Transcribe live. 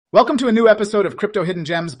Welcome to a new episode of Crypto Hidden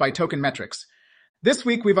Gems by Token Metrics. This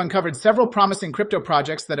week, we've uncovered several promising crypto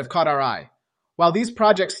projects that have caught our eye. While these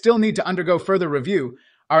projects still need to undergo further review,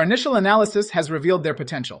 our initial analysis has revealed their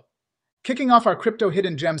potential. Kicking off our Crypto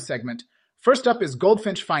Hidden Gems segment, first up is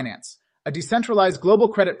Goldfinch Finance, a decentralized global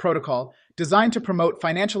credit protocol designed to promote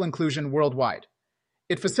financial inclusion worldwide.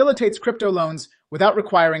 It facilitates crypto loans without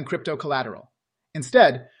requiring crypto collateral.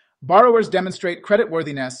 Instead, borrowers demonstrate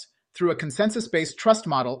creditworthiness through a consensus-based trust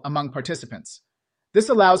model among participants. This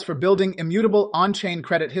allows for building immutable on-chain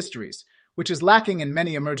credit histories, which is lacking in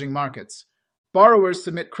many emerging markets. Borrowers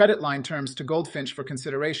submit credit line terms to Goldfinch for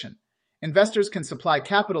consideration. Investors can supply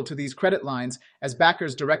capital to these credit lines as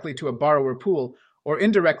backers directly to a borrower pool or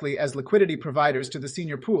indirectly as liquidity providers to the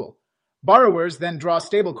senior pool. Borrowers then draw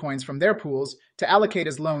stablecoins from their pools to allocate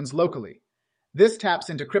as loans locally. This taps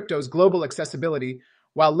into crypto's global accessibility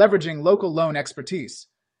while leveraging local loan expertise.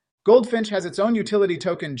 Goldfinch has its own utility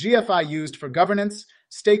token GFI used for governance,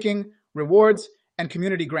 staking, rewards, and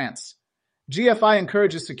community grants. GFI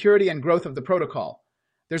encourages security and growth of the protocol.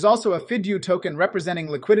 There's also a FIDU token representing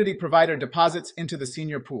liquidity provider deposits into the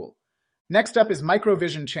senior pool. Next up is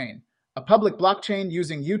Microvision Chain, a public blockchain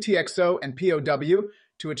using UTXO and POW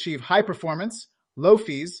to achieve high performance, low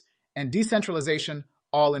fees, and decentralization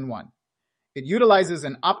all in one. It utilizes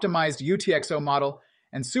an optimized UTXO model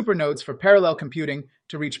and supernodes for parallel computing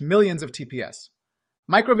to reach millions of TPS.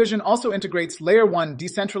 Microvision also integrates Layer 1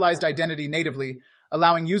 decentralized identity natively,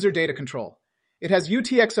 allowing user data control. It has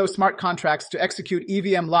UTXO smart contracts to execute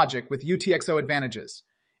EVM logic with UTXO advantages.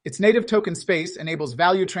 Its native token Space enables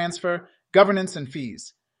value transfer, governance, and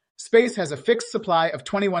fees. Space has a fixed supply of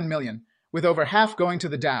 21 million, with over half going to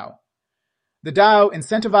the DAO. The DAO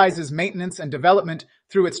incentivizes maintenance and development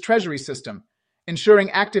through its treasury system, ensuring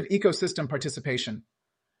active ecosystem participation.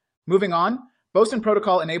 Moving on, Boson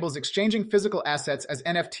Protocol enables exchanging physical assets as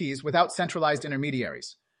NFTs without centralized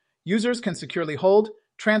intermediaries. Users can securely hold,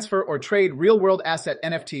 transfer, or trade real-world asset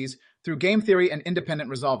NFTs through game theory and independent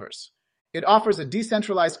resolvers. It offers a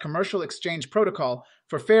decentralized commercial exchange protocol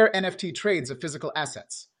for fair NFT trades of physical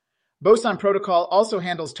assets. Boson Protocol also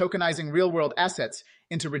handles tokenizing real-world assets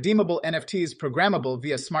into redeemable NFTs programmable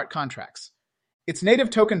via smart contracts. Its native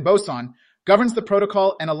token Boson governs the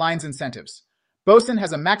protocol and aligns incentives. Boson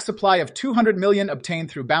has a max supply of 200 million obtained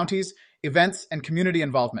through bounties, events, and community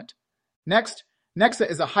involvement. Next, Nexa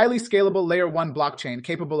is a highly scalable Layer 1 blockchain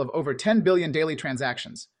capable of over 10 billion daily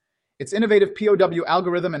transactions. Its innovative POW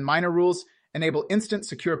algorithm and miner rules enable instant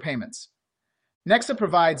secure payments. Nexa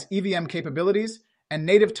provides EVM capabilities and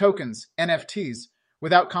native tokens, NFTs,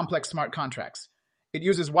 without complex smart contracts. It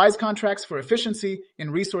uses wise contracts for efficiency in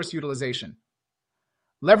resource utilization.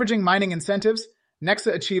 Leveraging mining incentives,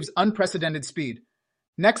 Nexa achieves unprecedented speed.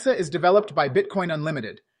 Nexa is developed by Bitcoin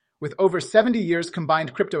Unlimited, with over 70 years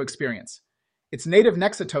combined crypto experience. Its native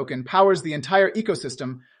Nexa token powers the entire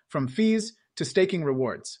ecosystem from fees to staking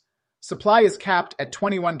rewards. Supply is capped at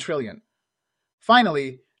 21 trillion.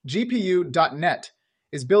 Finally, GPU.net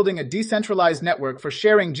is building a decentralized network for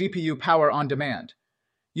sharing GPU power on demand.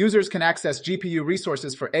 Users can access GPU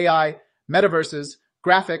resources for AI, metaverses,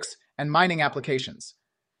 graphics, and mining applications.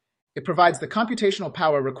 It provides the computational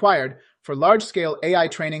power required for large-scale AI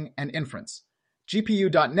training and inference.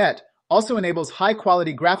 GPU.net also enables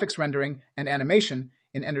high-quality graphics rendering and animation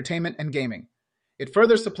in entertainment and gaming. It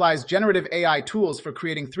further supplies generative AI tools for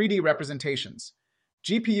creating 3D representations.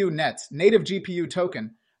 GPU.net's native GPU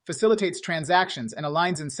token facilitates transactions and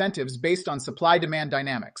aligns incentives based on supply-demand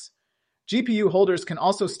dynamics. GPU holders can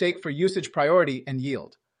also stake for usage priority and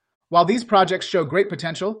yield. While these projects show great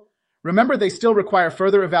potential, remember, they still require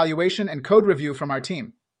further evaluation and code review from our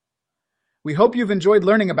team. We hope you've enjoyed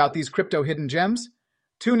learning about these crypto hidden gems.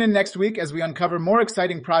 Tune in next week as we uncover more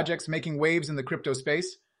exciting projects making waves in the crypto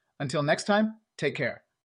space. Until next time, take care.